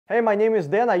Hey, my name is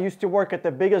Dan. I used to work at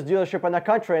the biggest dealership in the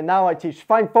country, and now I teach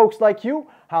fine folks like you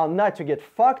how not to get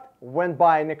fucked when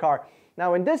buying a car.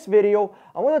 Now in this video,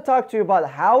 I want to talk to you about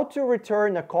how to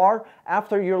return a car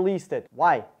after you leased it.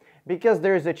 Why? Because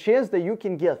there's a chance that you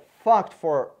can get fucked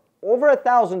for over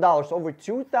 $1,000, over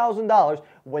 $2,000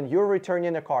 when you're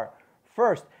returning a car.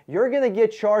 First, you're going to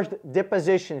get charged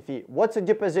deposition fee. What's a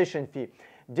deposition fee?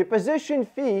 Deposition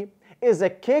fee is a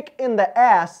kick in the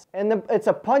ass, and it's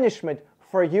a punishment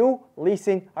for you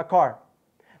leasing a car.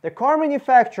 The car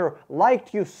manufacturer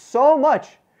liked you so much,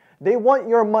 they want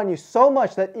your money so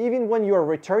much that even when you're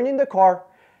returning the car,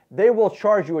 they will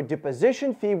charge you a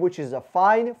deposition fee, which is a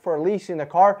fine for leasing a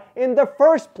car in the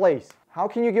first place. How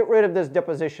can you get rid of this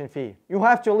deposition fee? You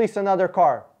have to lease another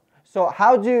car. So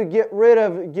how do you get rid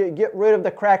of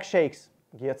the crack shakes?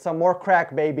 Get some more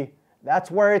crack, baby.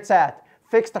 That's where it's at.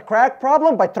 Fix the crack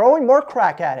problem by throwing more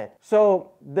crack at it.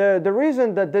 So the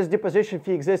reason that this deposition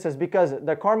fee exists is because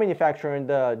the car manufacturer and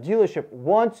the dealership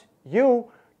wants you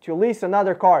to lease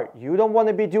another car. You don't want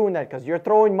to be doing that because you're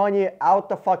throwing money out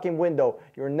the fucking window.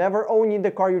 You're never owning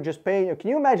the car, you're just paying. Can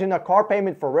you imagine a car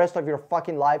payment for the rest of your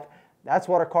fucking life? That's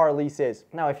what a car lease is.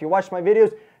 Now, if you watch my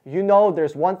videos, you know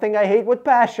there's one thing I hate with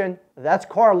passion. That's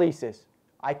car leases.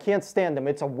 I can't stand them.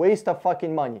 It's a waste of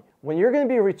fucking money. When you're going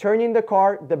to be returning the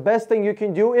car, the best thing you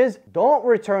can do is don't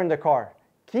return the car.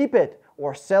 Keep it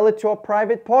or sell it to a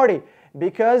private party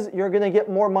because you're going to get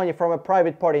more money from a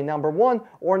private party, number one.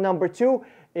 Or number two,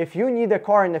 if you need a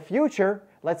car in the future,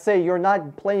 let's say you're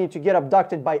not planning to get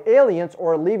abducted by aliens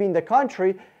or leaving the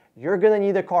country, you're going to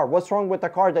need a car. What's wrong with the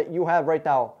car that you have right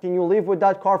now? Can you live with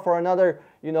that car for another,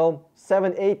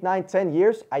 7, 8, 9, 10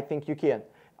 years? I think you can.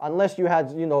 Unless you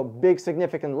had, big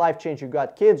significant life change, you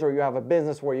got kids or you have a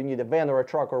business where you need a van or a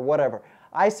truck or whatever.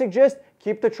 I suggest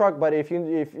keep the truck, but if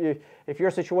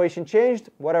your situation changed,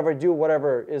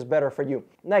 whatever is better for you.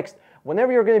 Next,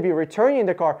 whenever you're going to be returning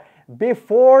the car,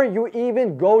 before you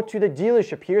even go to the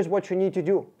dealership, here's what you need to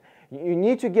do. You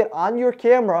need to get on your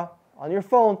camera, on your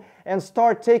phone, and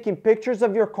start taking pictures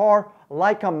of your car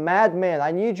like a madman.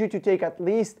 I need you to take at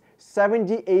least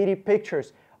 70, 80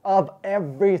 pictures of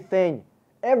everything.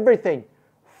 Everything.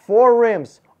 4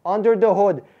 rims, under the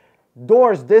hood,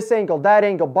 doors this angle, that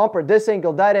angle, bumper this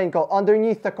angle, that angle,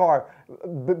 underneath the car,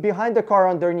 behind the car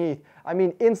underneath. I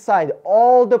mean inside,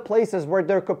 all the places where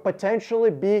there could potentially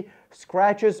be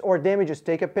scratches or damages.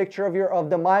 Take a picture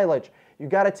of the mileage. You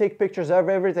got to take pictures of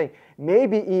everything.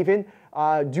 Maybe even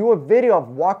do a video of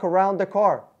walk around the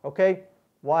car, okay?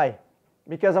 Why?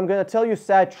 Because I'm going to tell you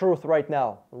sad truth right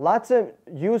now. Lots of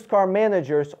used car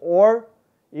managers or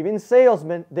even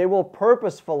salesmen, they will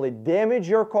purposefully damage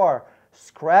your car,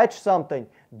 scratch something,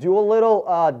 do a little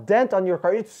dent on your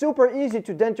car. It's super easy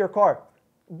to dent your car.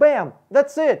 Bam,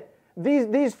 that's it.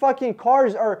 These fucking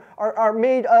cars are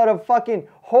made out of fucking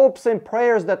hopes and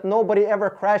prayers that nobody ever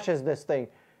crashes this thing.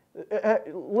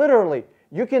 Literally,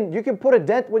 you can put a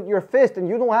dent with your fist and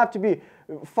you don't have to be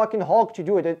fucking Hulk to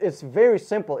do it. It's very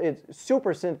simple. It's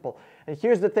super simple. And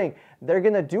here's the thing, they're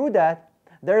gonna do that.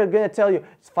 They're going to tell you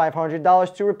it's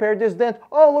 $500 to repair this dent.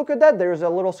 Oh, look at that. There's a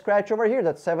little scratch over here.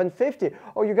 That's $750.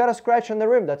 Oh, you got a scratch on the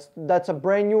rim. That's a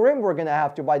brand new rim we're going to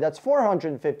have to buy. That's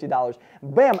 $450.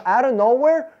 Bam, out of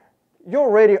nowhere, you're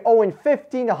already owing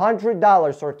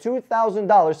 $1,500 or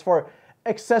 $2,000 for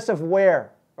excessive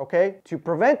wear, okay? To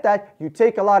prevent that, you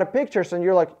take a lot of pictures and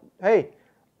you're like, hey,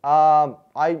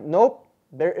 nope,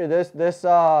 it's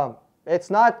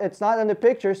not in the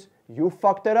pictures. You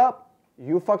fucked it up.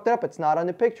 You fucked up, it's not on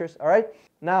the pictures, all right?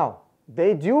 Now,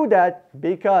 they do that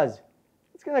because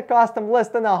it's gonna cost them less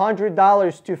than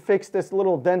 $100 to fix this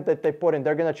little dent that they put in.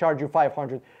 They're gonna charge you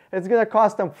 $500. It's gonna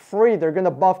cost them free. They're gonna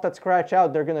buff that scratch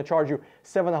out. They're gonna charge you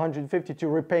 $750 to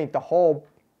repaint the whole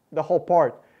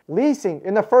part. Leasing,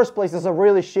 in the first place, is a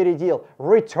really shitty deal.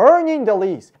 Returning the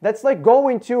lease, that's like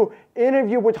going to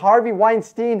interview with Harvey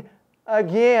Weinstein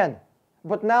again.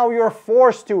 But now you're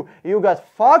forced to. You got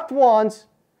fucked once.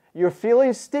 You're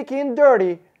feeling sticky and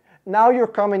dirty. Now you're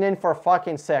coming in for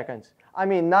fucking seconds. I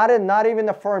mean, not even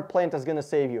a foreign plant is gonna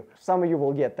save you. Some of you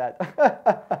will get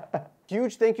that.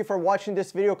 Huge thank you for watching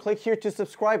this video. Click here to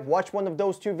subscribe, watch one of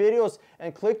those 2 videos,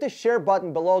 and click the share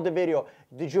button below the video.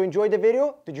 Did you enjoy the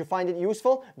video? Did you find it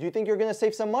useful? Do you think you're gonna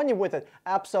save some money with it?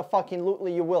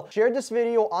 Abso-fucking-lutely you will. Share this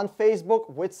video on Facebook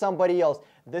with somebody else.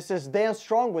 This is Dan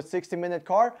Strong with 60 Minute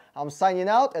Car. I'm signing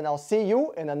out, and I'll see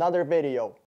you in another video.